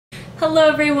Hello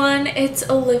everyone, it's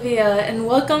Olivia and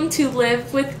welcome to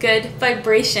Live with Good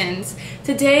Vibrations.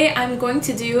 Today I'm going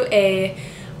to do a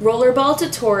rollerball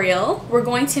tutorial. We're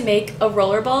going to make a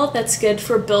rollerball that's good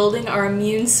for building our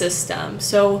immune system.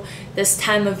 So this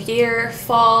time of year,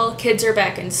 fall, kids are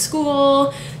back in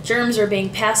school, germs are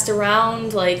being passed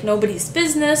around like nobody's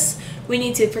business. We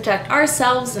need to protect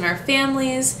ourselves and our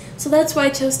families. So that's why I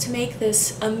chose to make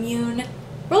this immune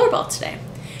rollerball today.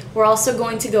 We're also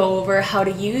going to go over how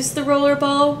to use the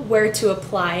rollerball, where to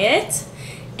apply it,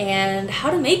 and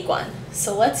how to make one.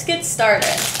 So let's get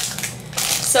started.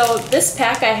 So this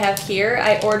pack I have here,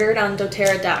 I ordered on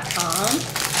doTERRA.com.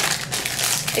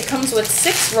 It comes with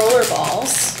 6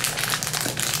 rollerballs.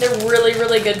 They're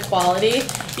really good quality.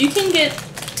 You can get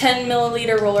 10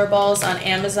 milliliter rollerballs on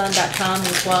Amazon.com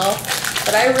as well,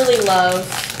 but I really love,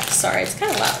 sorry, it's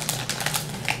kind of loud,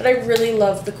 but I really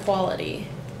love the quality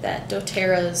that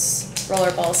doTERRA's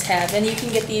rollerballs have, and you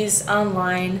can get these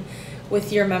online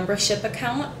with your membership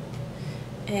account.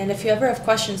 And if you ever have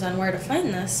questions on where to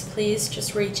find this, please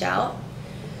just reach out.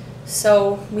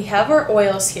 So we have our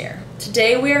oils here.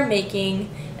 Today we are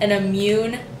making an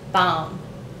immune balm.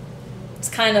 It's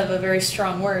kind of a very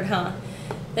strong word, huh?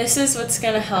 This is what's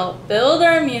going to help build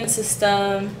our immune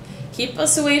system, keep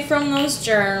us away from those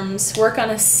germs, work on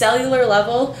a cellular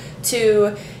level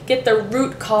to get the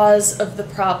root cause of the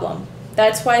problem.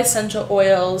 That's why essential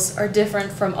oils are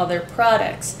different from other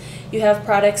products. You have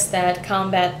products that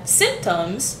combat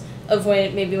symptoms of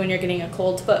maybe when you're getting a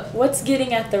cold, but what's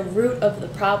getting at the root of the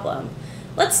problem?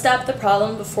 Let's stop the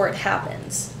problem before it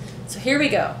happens. So here we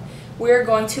go. We're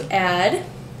going to add,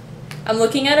 I'm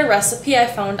looking at a recipe I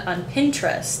found on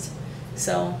Pinterest.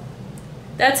 So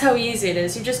that's how easy it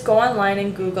is. You just go online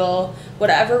and Google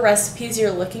whatever recipes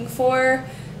you're looking for.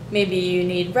 Maybe you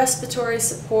need respiratory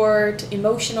support,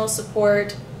 emotional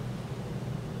support.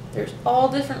 There's all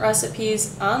different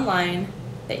recipes online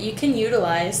that you can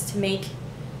utilize to make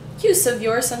use of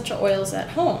your essential oils at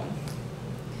home.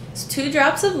 It's 2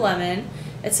 drops of lemon.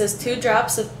 It says 2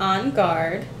 drops of On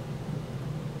Guard.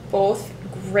 Both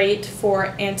great for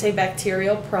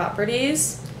antibacterial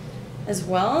properties as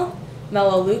well.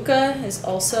 Melaleuca is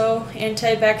also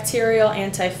antibacterial,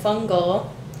 antifungal.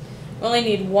 We only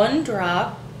need 1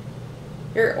 drop.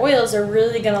 Your oils are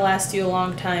really going to last you a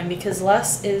long time because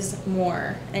less is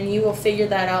more, and you will figure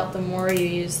that out the more you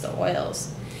use the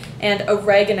oils. And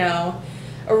oregano.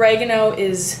 Oregano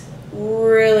is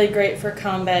really great for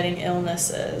combating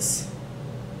illnesses.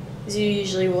 As you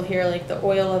usually will hear like the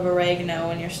oil of oregano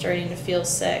when you're starting to feel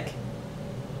sick.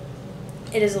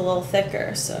 It is a little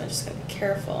thicker, so I just got to be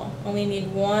careful. Only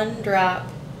need 1 drop.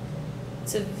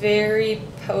 It's a very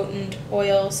potent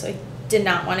oil, so I did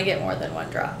not want to get more than 1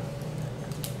 drop.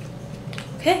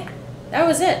 Okay, that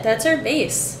was it. That's our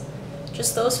base.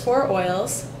 Just those 4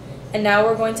 oils. And now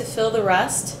we're going to fill the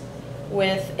rest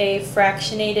with a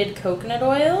fractionated coconut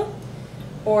oil,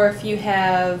 or if you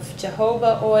have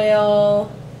jojoba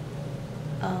oil,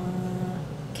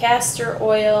 castor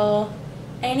oil,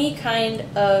 any kind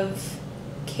of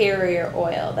carrier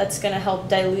oil. That's going to help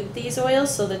dilute these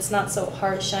oils so that's not so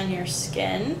harsh on your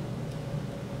skin.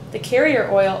 The carrier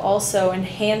oil also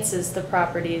enhances the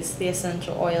properties the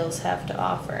essential oils have to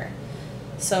offer.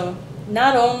 So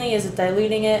not only is it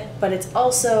diluting it, but it's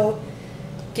also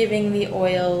giving the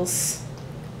oils,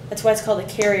 that's why it's called a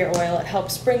carrier oil, it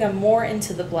helps bring them more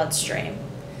into the bloodstream.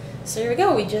 So here we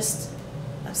go,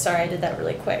 I'm sorry I did that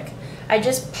really quick. I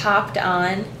just popped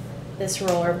on this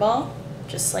rollerball,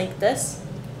 just like this,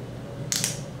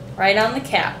 right on the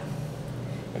cap.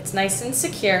 It's nice and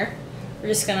secure. We're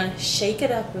just going to shake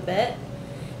it up a bit.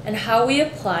 And how we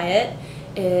apply it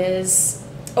is,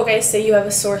 okay, say you have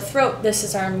a sore throat. This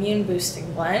is our immune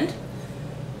boosting blend.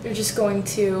 You're just going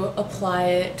to apply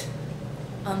it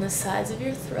on the sides of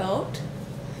your throat.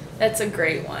 That's a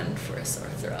great one for a sore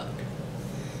throat.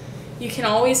 You can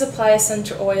always apply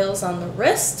essential oils on the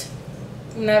wrist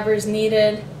whenever is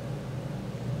needed.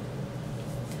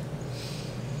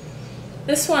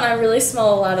 This one I really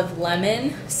smell a lot of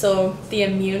lemon, so the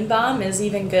immune balm is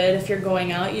even good if you're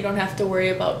going out. You don't have to worry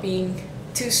about being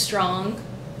too strong,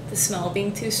 the smell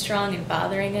being too strong and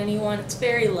bothering anyone. It's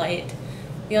very light.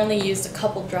 We only used a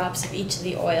couple drops of each of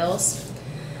the oils.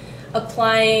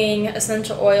 Applying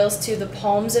essential oils to the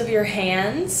palms of your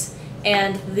hands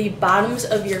and the bottoms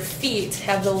of your feet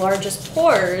have the largest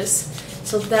pores.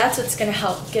 So that's what's going to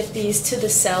help get these to the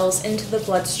cells, into the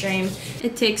bloodstream.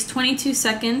 It takes 22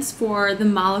 seconds for the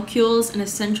molecules and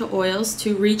essential oils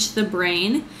to reach the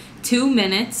brain. 2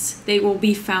 minutes, they will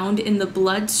be found in the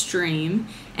bloodstream.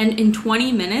 And in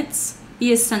 20 minutes,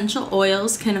 the essential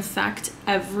oils can affect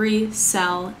every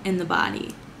cell in the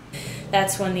body.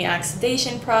 That's when the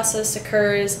oxidation process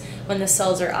occurs. When the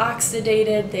cells are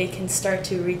oxidated, they can start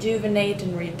to rejuvenate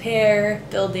and repair,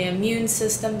 build the immune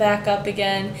system back up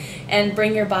again, and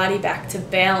bring your body back to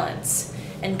balance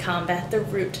and combat the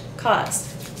root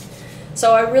cause.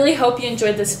 So I really hope you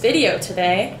enjoyed this video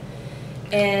today.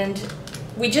 And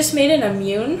we just made an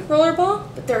immune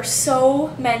rollerball, but there are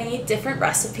so many different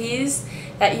recipes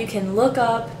that you can look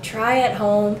up, try at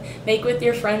home, make with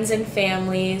your friends and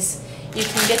families. You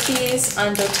can get these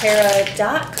on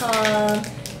doTERRA.com,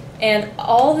 and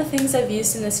all the things I've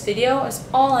used in this video is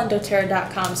all on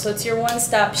doTERRA.com, so it's your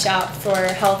one-stop shop for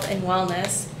health and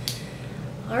wellness.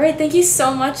 Alright, thank you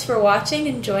so much for watching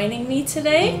and joining me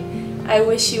today. I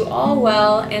wish you all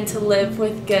well and to live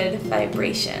with good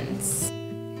vibrations.